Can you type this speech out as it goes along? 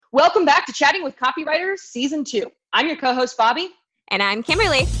Welcome back to Chatting with Copywriters Season 2. I'm your co-host, Bobby. And I'm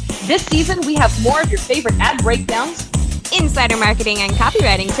Kimberly. This season, we have more of your favorite ad breakdowns, insider marketing and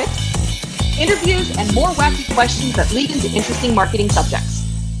copywriting tips, interviews, and more wacky questions that lead into interesting marketing subjects.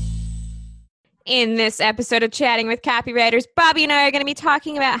 In this episode of Chatting with Copywriters, Bobby and I are going to be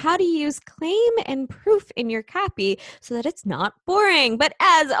talking about how to use claim and proof in your copy so that it's not boring. But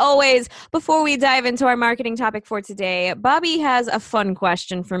as always, before we dive into our marketing topic for today, Bobby has a fun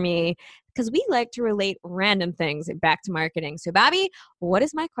question for me because we like to relate random things back to marketing. So Bobby, what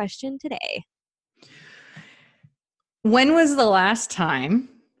is my question today? When was the last time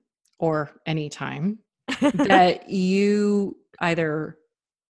or any time that you either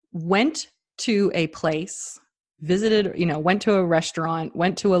went to a place, visited, went to a restaurant,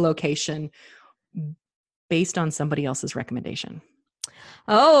 went to a location based on somebody else's recommendation?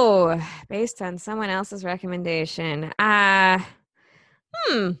 Oh, based on someone else's recommendation. I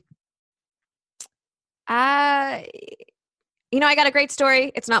got a great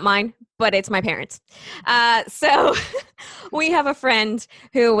story. It's not mine, but it's my parents. So we have a friend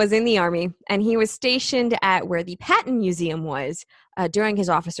who was in the Army, and he was stationed at where the Patton Museum was during his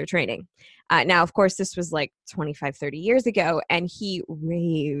officer training. Now, of course, this was like 25, 30 years ago, and he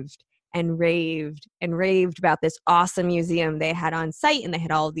raved and raved and raved about this awesome museum they had on site, and they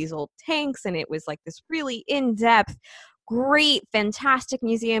had all of these old tanks, and it was like this really in-depth, great, fantastic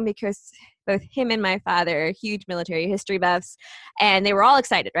museum because both him and my father are huge military history buffs, and they were all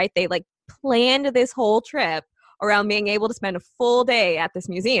excited, right? They planned this whole trip around being able to spend a full day at this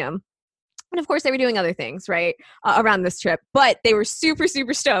museum. And of course, they were doing other things, right, around this trip, but they were super,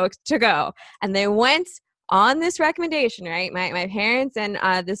 super stoked to go. And they went on this recommendation, right? My parents and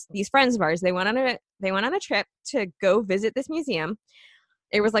these friends of ours, they went on a trip to go visit this museum.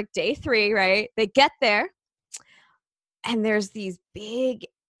 It was like day 3, right? They get there, and there's these big,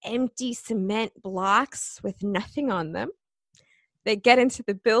 empty cement blocks with nothing on them. They get into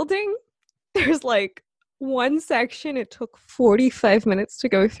the building. There's like one section it took 45 minutes to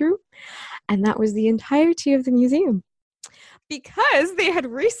go through, and that was the entirety of the museum because they had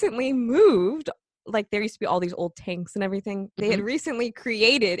recently moved. Like, there used to be all these old tanks and everything. They had recently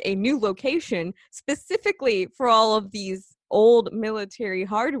created a new location specifically for all of these old military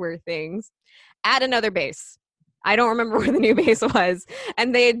hardware things at another base. I don't remember where the new base was.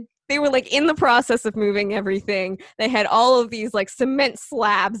 And they were like in the process of moving everything. They had all of these like cement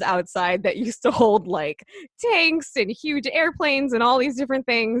slabs outside that used to hold like tanks and huge airplanes and all these different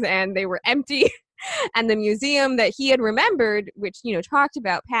things. And they were empty. And the museum that he had remembered, which, talked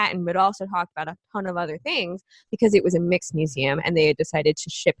about Patton, but also talked about a ton of other things because it was a mixed museum and they had decided to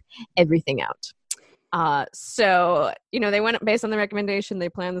ship everything out. So, they went based on the recommendation. They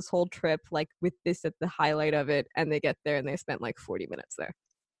planned this whole trip like with this at the highlight of it. And they get there and they spent like 40 minutes there.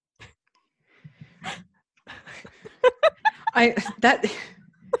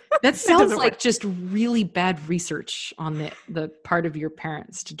 That sounds like just really bad research on the part of your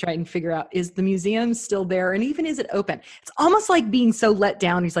parents to try and figure out, is the museum still there? And even, is it open? It's almost like being so let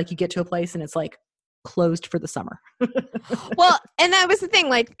down. He's like, you get to a place and it's like closed for the summer. Well, and that was the thing.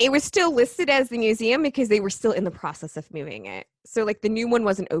 Like, it was still listed as the museum because they were still in the process of moving it. So like the new one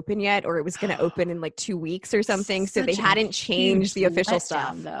wasn't open yet, or it was going to open in like 2 weeks or something. So they hadn't changed the official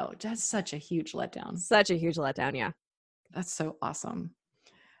stuff. Though, that's such a huge letdown. Such a huge letdown. Yeah. That's so awesome.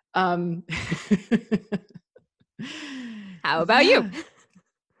 How about you?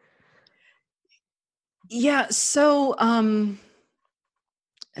 Yeah. So,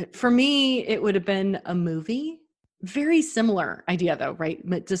 for me, it would have been a movie. Very similar idea though, right?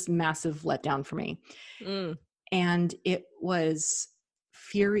 Just massive letdown for me. And it was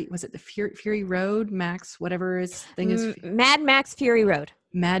Fury. Was it the Fury Road? Max, whatever his thing is. Mad Max Fury Road.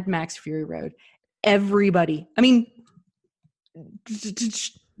 Mad Max Fury Road. Everybody, I mean,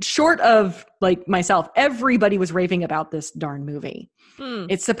 short of like myself, everybody was raving about this darn movie. It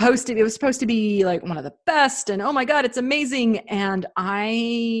was supposed to be like one of the best, and oh my God, it's amazing. And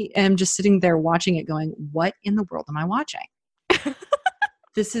I am just sitting there watching it going, what in the world am I watching?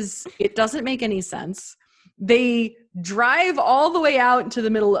 It doesn't make any sense. They drive all the way out into the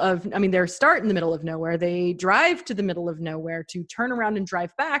middle of, they start in the middle of nowhere. They drive to the middle of nowhere to turn around and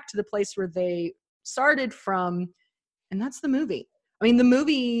drive back to the place where they started from. And that's the movie. The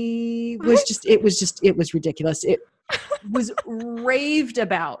movie was it was ridiculous. It was raved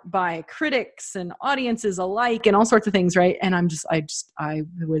about by critics and audiences alike and all sorts of things, right? And I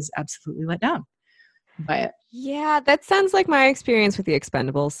was absolutely let down by it. Yeah, that sounds like my experience with The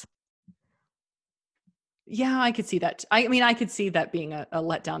Expendables. Yeah, I could see that. I mean, I could see that being a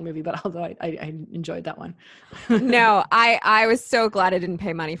letdown movie, but although I enjoyed that one. No, I was so glad I didn't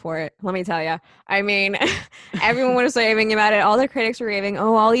pay money for it. Let me tell you. I mean, everyone was raving about it. All the critics were raving.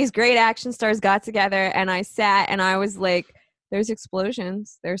 Oh, all these great action stars got together, and I sat and I was like, "There's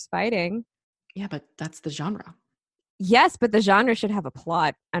explosions. There's fighting." Yeah, but that's the genre. Yes, but the genre should have a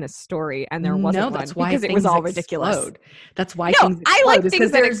plot and a story, and there wasn't one that's why because it things was all ridiculous. explode. That's why No, things I explode. like is things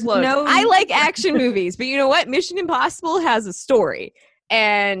 'cause that there's explode. no- I like action movies, but you know what? Mission Impossible has a story,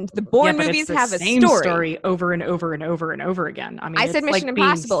 and the Bourne but movies it's the have a same story. over and over and over and over again. I mean, I said it's Mission like being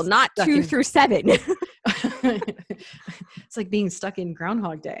Impossible, not stuck 2 in- through 7. It's like being stuck in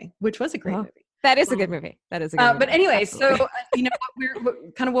Groundhog Day, which was a great movie. That is a good movie. That is a good movie. But anyway, Absolutely. so you know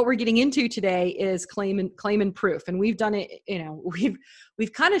what we're getting into today is claim and proof, and we've done it. You know,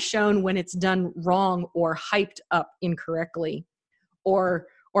 we've kind of shown when it's done wrong or hyped up incorrectly, or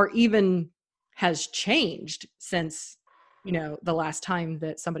even has changed since the last time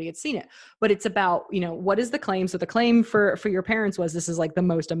that somebody had seen it. But it's about what is the claim. So the claim for your parents was this is like the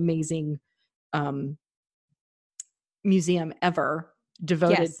most amazing museum ever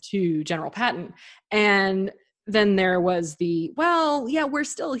devoted to General Patton. And then there was we're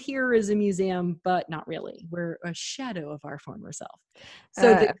still here as a museum, but not really. We're a shadow of our former self.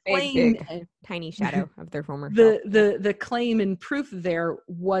 So the claim, big, tiny shadow of their former self. The claim and proof there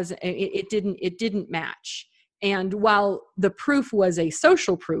was it didn't match. And while the proof was a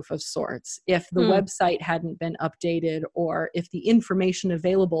social proof of sorts, if the website hadn't been updated or if the information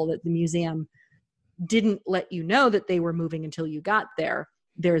available that the museum didn't let you know that they were moving until you got there,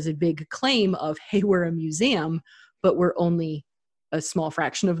 there's a big claim of, hey, we're a museum, but we're only a small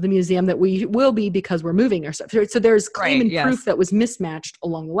fraction of the museum that we will be because we're moving or stuff. So there's claim and proof that was mismatched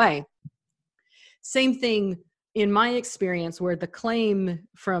along the way. Same thing in my experience, where the claim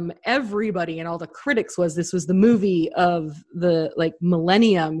from everybody and all the critics was this was the movie of the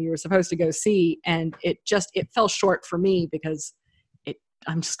millennium you were supposed to go see, and it fell short for me because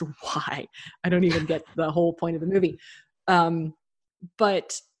I'm just, why? I don't even get the whole point of the movie.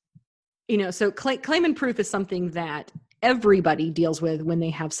 But, so claim and proof is something that everybody deals with when they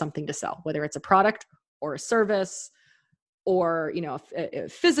have something to sell, whether it's a product or a service or, a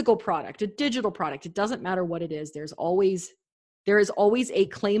physical product, a digital product. It doesn't matter what it is. There is always a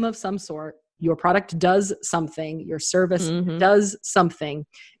claim of some sort. Your product does something, your service does something,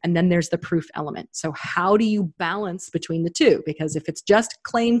 and then there's the proof element. So how do you balance between the two? Because if it's just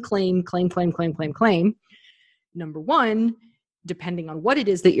claim, number one, depending on what it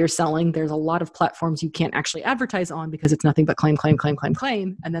is that you're selling, there's a lot of platforms you can't actually advertise on because it's nothing but claim.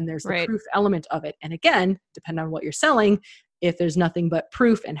 And then there's the proof element of it. And again, depending on what you're selling, if there's nothing but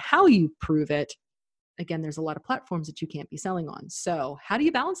proof and how you prove it, again, there's a lot of platforms that you can't be selling on. So how do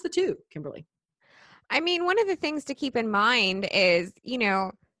you balance the two, Kimberly? I mean, one of the things to keep in mind is,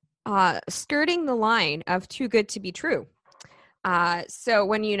 skirting the line of too good to be true. So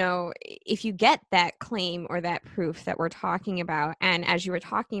when, if you get that claim or that proof that we're talking about, and as you were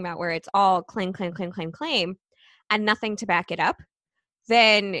talking about where it's all claim, and nothing to back it up,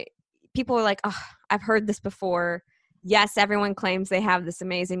 then people are like, oh, I've heard this before. Yes, everyone claims they have this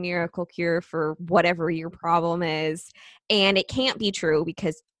amazing miracle cure for whatever your problem is. And it can't be true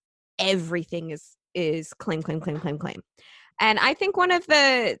because everything is claim. And I think one of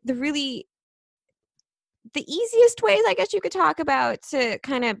the easiest ways, I guess you could talk about to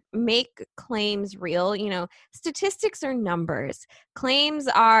kind of make claims real, statistics are numbers. Claims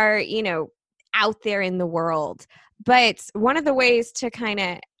are, out there in the world. But one of the ways to kind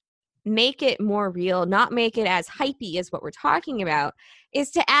of make it more real, not make it as hypey as what we're talking about,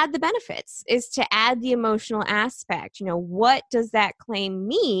 is to add the benefits, is to add the emotional aspect. What does that claim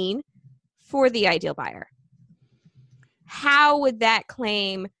mean for the ideal buyer? How would that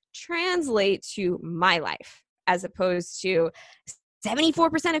claim translate to my life, as opposed to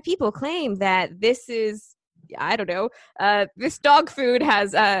 74% of people claim that this is, I don't know, this dog food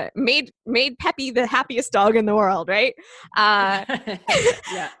has made Peppy the happiest dog in the world, right?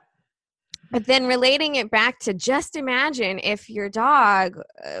 Yeah. But then relating it back to just imagine if your dog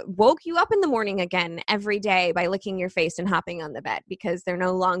woke you up in the morning again every day by licking your face and hopping on the bed because they're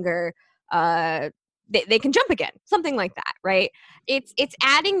no longer they can jump again, something like that, right? It's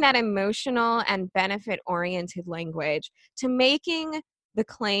adding that emotional and benefit-oriented language to making the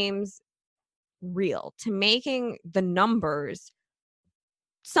claims real, to making the numbers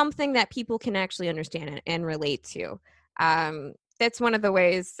something that people can actually understand and relate to. That's one of the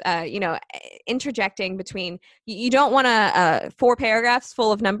ways, interjecting between, you don't want 4 paragraphs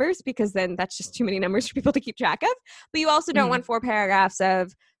full of numbers because then that's just too many numbers for people to keep track of. But you also don't want 4 paragraphs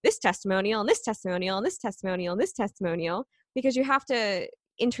of this testimonial and this testimonial and this testimonial and this testimonial, because you have to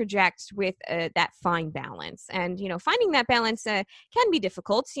interject with that fine balance. And, finding that balance can be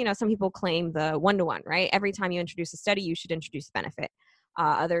difficult. Some people claim the 1-to-1, right? Every time you introduce a study, you should introduce benefit.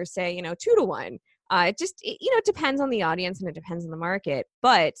 Others say, 2-to-1. It depends on the audience and it depends on the market.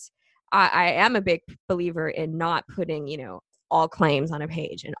 But I am a big believer in not putting, all claims on a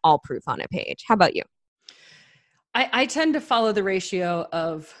page and all proof on a page. How about you? I tend to follow the ratio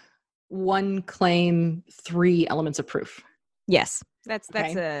of 1 claim, 3 elements of proof. Yes, that's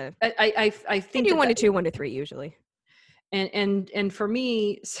Okay. a. I think I do 1 to 2, 1 to 3 usually. And for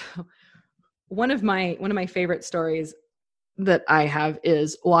me, so one of my favorite stories that I have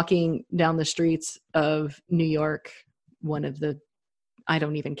is walking down the streets of New York. I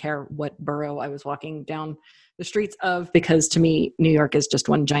don't even care what borough I was walking down the streets of, because to me, New York is just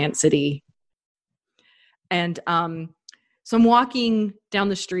one giant city. And so I'm walking down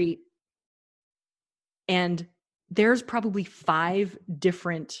the street, and there's probably 5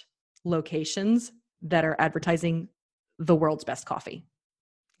 different locations that are advertising the world's best coffee.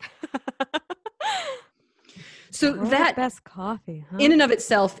 So that best coffee, huh? in and of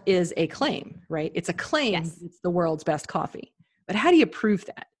itself is a claim, right? It's a claim. Yes. It's the world's best coffee. But how do you prove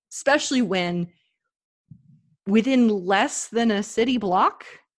that? Especially when within less than a city block,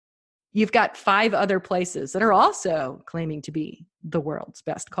 you've got 5 other places that are also claiming to be the world's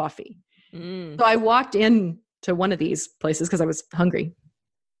best coffee. So I walked in to one of these places because I was hungry.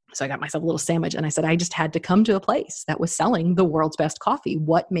 So I got myself a little sandwich and I said, I just had to come to a place that was selling the world's best coffee.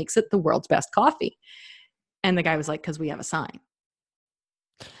 What makes it the world's best coffee? And the guy was like, because we have a sign.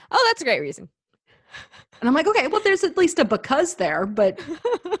 Oh, that's a great reason. And I'm like, okay, well, there's at least a because there, but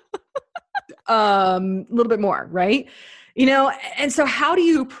a little bit more, right? And so how do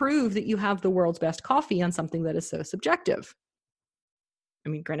you prove that you have the world's best coffee on something that is so subjective? I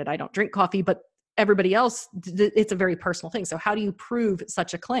mean, granted, I don't drink coffee, but everybody else, it's a very personal thing. So how do you prove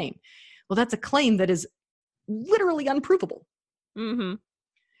such a claim? Well, that's a claim that is literally unprovable. Mm-hmm.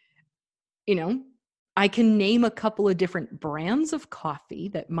 I can name a couple of different brands of coffee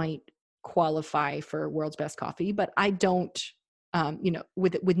that might qualify for world's best coffee, but I don't,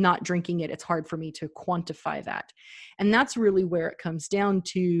 with not drinking it, it's hard for me to quantify that. And that's really where it comes down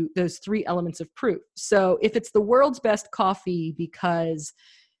to those 3 elements of proof. So if it's the world's best coffee because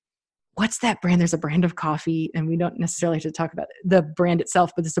what's that brand? There's a brand of coffee, and we don't necessarily have to talk about the brand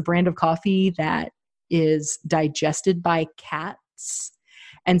itself, but it's a brand of coffee that is digested by cats.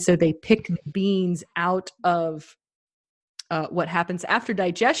 And so they pick the beans out of what happens after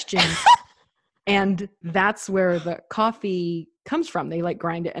digestion. And that's where the coffee comes from. They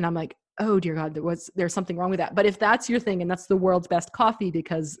grind it. And I'm like, oh dear God, there's something wrong with that. But if that's your thing and that's the world's best coffee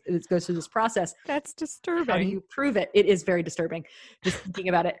because it goes through this process, that's disturbing. How do you prove it? It is very disturbing just thinking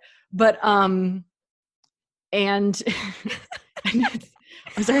about it. But, and I'm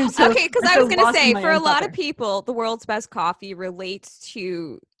sorry. Okay. Cause I was going to say for a lot of people, the world's best coffee relates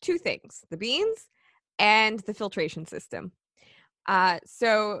to 2 things, the beans and the filtration system.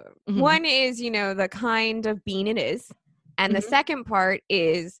 So one is, the kind of bean it is. And the second part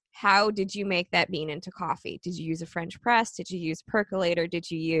is, how did you make that bean into coffee? Did you use a French press? Did you use percolator?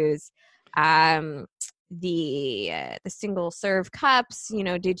 Did you use the single serve cups?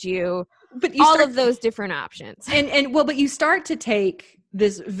 Did you? But all of those different options. But you start to take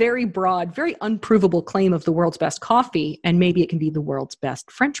this very broad, very unprovable claim of the world's best coffee, and maybe it can be the world's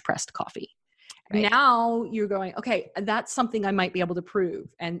best French pressed coffee. Right. Now you're going, okay, that's something I might be able to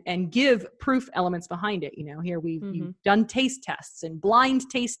prove and give proof elements behind it. Here you've done taste tests and blind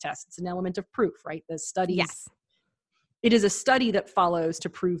taste tests. It's an element of proof, right? The studies. Yes. It is a study that follows to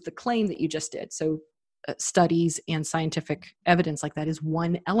prove the claim that you just did. So studies and scientific evidence like that is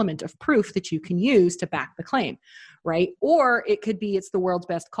one element of proof that you can use to back the claim, right? Or it could be it's the world's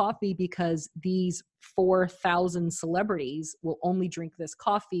best coffee because these 4,000 celebrities will only drink this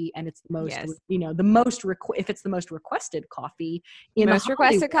coffee, and it's the most, if it's the most requested coffee in most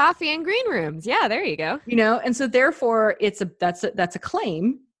requested coffee in green rooms. Yeah, there you go. And so therefore that's a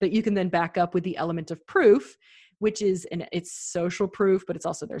claim that you can then back up with the element of proof, which is, and it's social proof, but it's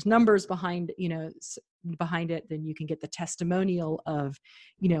also, there's numbers behind it. Then you can get the testimonial of,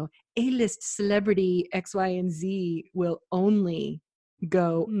 A-list celebrity X, Y, and Z will only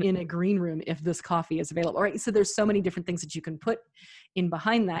go in a green room if this coffee is available, right? So there's so many different things that you can put in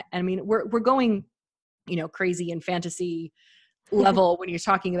behind that. I mean, we're going, crazy and fantasy level when you're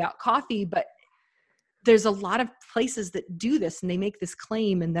talking about coffee, but there's a lot of places that do this and they make this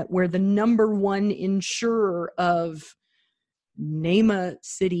claim, and that we're the number one insurer of name a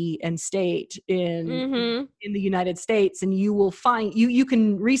city and state Mm-hmm. in the United States, and you will find you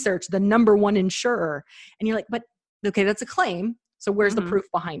can research the number one insurer, and you're like, but okay, that's a claim. So where's the Mhm. proof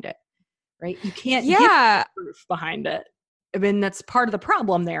behind it? Right? You can't give Yeah, proof behind it. I mean, that's part of the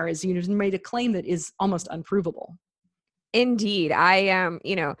problem there is you made a claim that is almost unprovable. indeed. I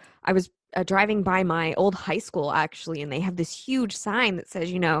was driving by my old high school actually, and they have this huge sign that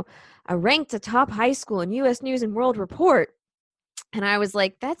says, ranked a top high school in U.S. News and World Report. And I was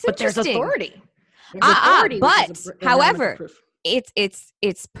like, that's But there's interesting. authority. There's authority, which But is an element of however, proof.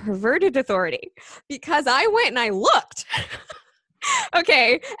 it's perverted authority because I went and I looked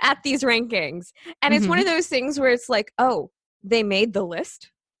okay at these rankings, and it's one of those things where it's like, oh, they made the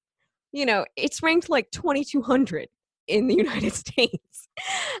list. It's ranked like 2200 in the United States.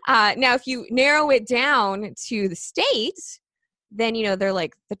 Now if you narrow it down to the states, then they're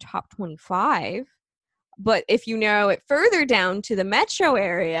like the top 25. But if you narrow it further down to the metro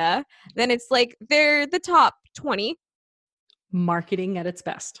area, then it's like they're the top 20. Marketing at its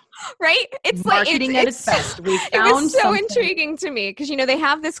best. Right? It's marketing like at its best. We it found was so something. intriguing to me because they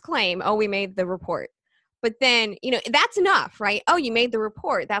have this claim, oh, we made the report. But then, that's enough, right? Oh, you made the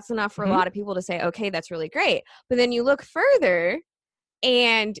report. That's enough for a lot of people to say, okay, that's really great. But then you look further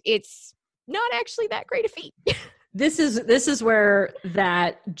and it's not actually that great a feat. This is where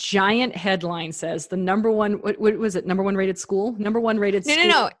that giant headline says the number one, what was it? Number one rated school? Number one rated school?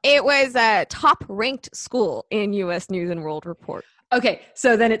 No. It was a top ranked school in U.S. News and World Report. Okay.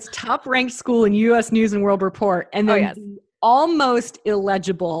 So then it's top ranked school in U.S. News and World Report. And then the almost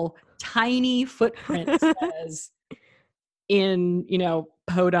illegible tiny footprint says in,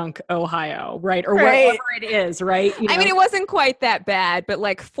 Podunk, Ohio, right? Or wherever it is, right? I mean, it wasn't quite that bad, but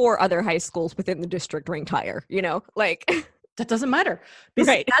like 4 other high schools within the district ranked higher, like. That doesn't matter.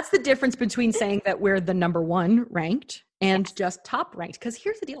 Because that's the difference between saying that we're the number one ranked and just top ranked. Because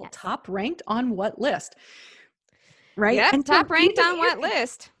here's the deal, top ranked on what list? Right? Yeah, and top so ranked on what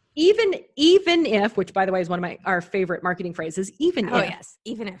list? Even our favorite is one of our favorite marketing phrases, even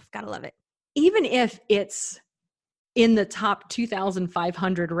if, gotta love it. Even if it's in the top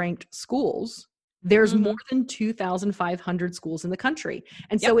 2,500 ranked schools, there's more than 2,500 schools in the country.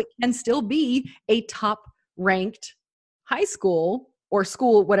 And so it can still be a top ranked high school or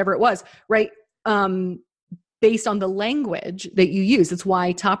school, whatever it was, right? Based on the language that you use. It's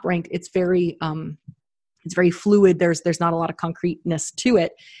why top ranked, it's very fluid. There's not a lot of concreteness to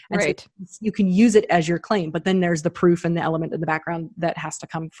it. And so you can use it as your claim, but then there's the proof and the element in the background that has to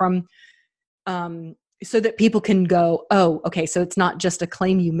come from, so that people can go, oh, okay, so it's not just a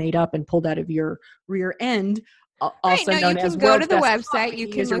claim you made up and pulled out of your rear end, also known as you can go to the World's Best website, you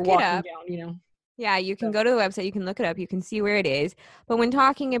can as you're look it walking up. down, Yeah, you can go to the website, you can look it up, you can see where it is. But when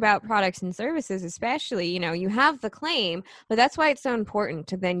talking about products and services, especially, you have the claim, but that's why it's so important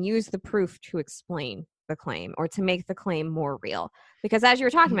to then use the proof to explain the claim or to make the claim more real. Because as you were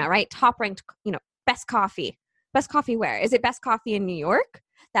talking about, right, top ranked, best coffee where? Is it best coffee in New York?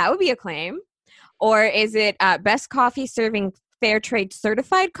 That would be a claim. Or is it best coffee serving fair trade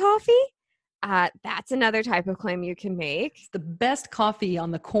certified coffee? That's another type of claim you can make. It's the best coffee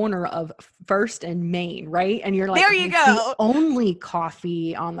on the corner of First and Main, right? And you're like, there you go. The only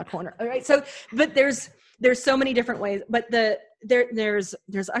coffee on the corner. All right. So, but there's so many different ways, but there's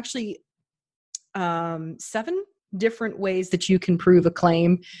actually 7 different ways that you can prove a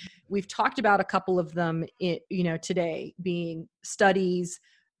claim. We've talked about a couple of them, today, being studies,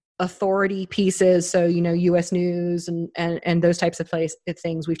 authority pieces, so U.S. News and those types of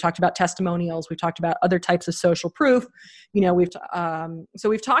things. We've talked about testimonials. We've talked about other types of social proof.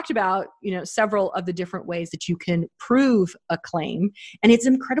 We've talked about several of the different ways that you can prove a claim, and it's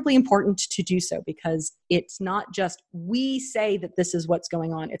incredibly important to do so because it's not just we say that this is what's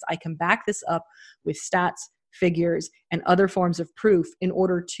going on. It's I can back this up with stats, figures, and other forms of proof in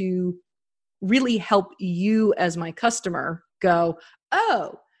order to really help you as my customer go,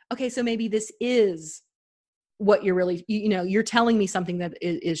 oh, okay, so maybe this is what you're really, you're telling me something that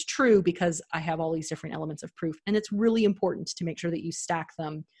is true because I have all these different elements of proof. And it's really important to make sure that you stack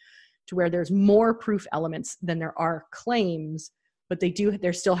them to where there's more proof elements than there are claims, but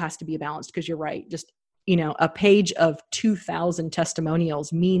there still has to be a balance because you're right. Just, a page of 2,000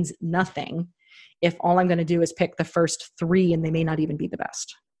 testimonials means nothing if all I'm going to do is pick the first 3 and they may not even be the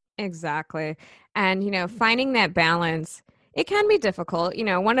best. Exactly. And, finding that balance, it can be difficult.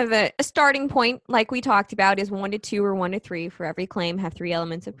 One of a starting point, like we talked about, is 1 to 2 or 1 to 3. For every claim, have 3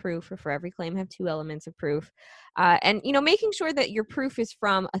 elements of proof, or for every claim, have 2 elements of proof. And making sure that your proof is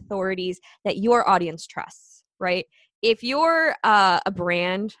from authorities that your audience trusts, right? If you're a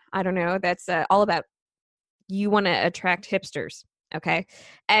brand, I don't know, that's all about you want to attract hipsters. Okay.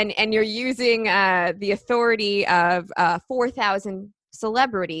 And you're using the authority of 4,000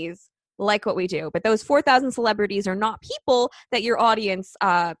 celebrities like what we do. But those 4,000 celebrities are not people that your audience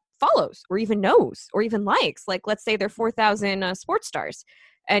follows or even knows or even likes. Like, let's say they're 4,000 sports stars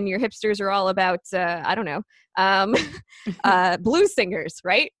and your hipsters are all about, I don't know, blues singers,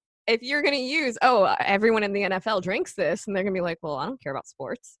 right? If you're going to use, everyone in the NFL drinks this, and they're going to be like, well, I don't care about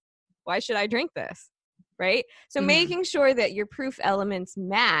sports. Why should I drink this? Right? So making sure that your proof elements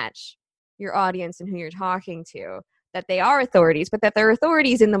match your audience and who you're talking to, that they are authorities, but that they're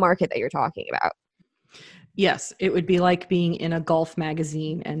authorities in the market that you're talking about. Yes, it would be like being in a golf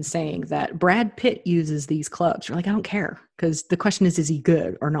magazine and saying that Brad Pitt uses these clubs. You're like, I don't care, because the question is he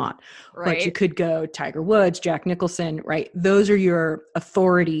good or not? Right. But you could go Tiger Woods, Jack Nicholson, right? Those are your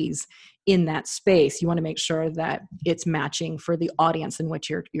authorities in that space. You want to make sure that it's matching for the audience in which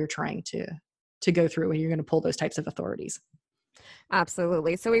you're trying to go through when you're going to pull those types of authorities.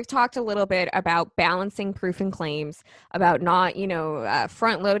 Absolutely. So we've talked a little bit about balancing proof and claims, about not,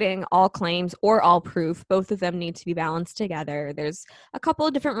 front loading all claims or all proof. Both of them need to be balanced together. There's a couple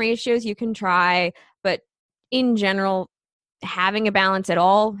of different ratios you can try, but in general, having a balance at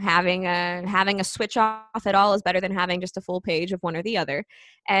all, having a switch off at all is better than having just a full page of one or the other.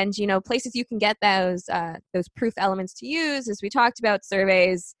 And, places you can get those proof elements to use, as we talked about,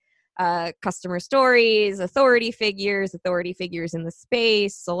 surveys, customer stories, authority figures in the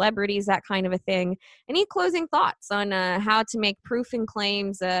space, celebrities, that kind of a thing. Any closing thoughts on how to make proof and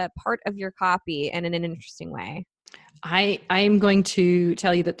claims a part of your copy and in an interesting way? I am going to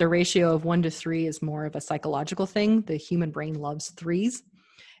tell you that the ratio of 1 to 3 is more of a psychological thing. The human brain loves 3s.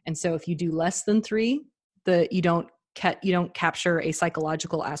 And so if you do less than 3, you don't capture a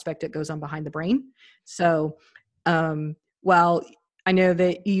psychological aspect that goes on behind the brain. So while I know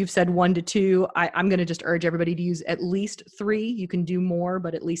that you've said 1 to 2. I'm going to just urge everybody to use at least 3. You can do more,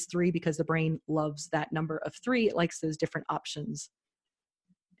 but at least 3, because the brain loves that number of 3. It likes those different options.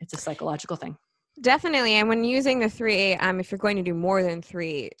 It's a psychological thing. Definitely. And when using the 3, if you're going to do more than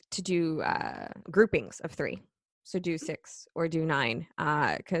 3, to do groupings of 3. So do 6 or do 9,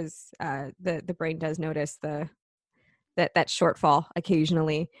 because the brain does notice that shortfall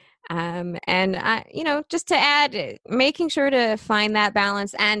occasionally. Just to add, making sure to find that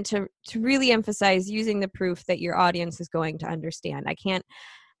balance and to really emphasize using the proof that your audience is going to understand. I can't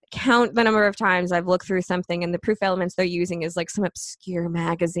count the number of times I've looked through something and the proof elements they're using is like some obscure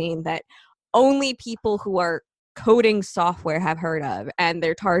magazine that only people who are coding software have heard of and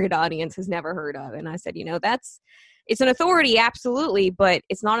their target audience has never heard of. And I said, it's an authority, absolutely, but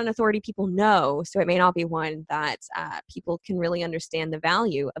it's not an authority people know. So it may not be one that people can really understand the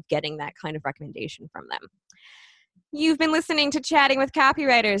value of getting that kind of recommendation from them. You've been listening to Chatting with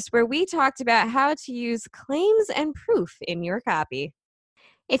Copywriters, where we talked about how to use claims and proof in your copy.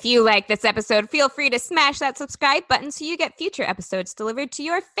 If you like this episode, feel free to smash that subscribe button so you get future episodes delivered to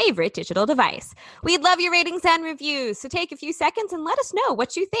your favorite digital device. We'd love your ratings and reviews, so take a few seconds and let us know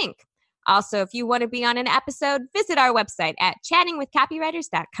what you think. Also, if you want to be on an episode, visit our website at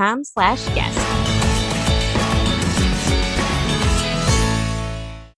chattingwithcopywriters.com/guest.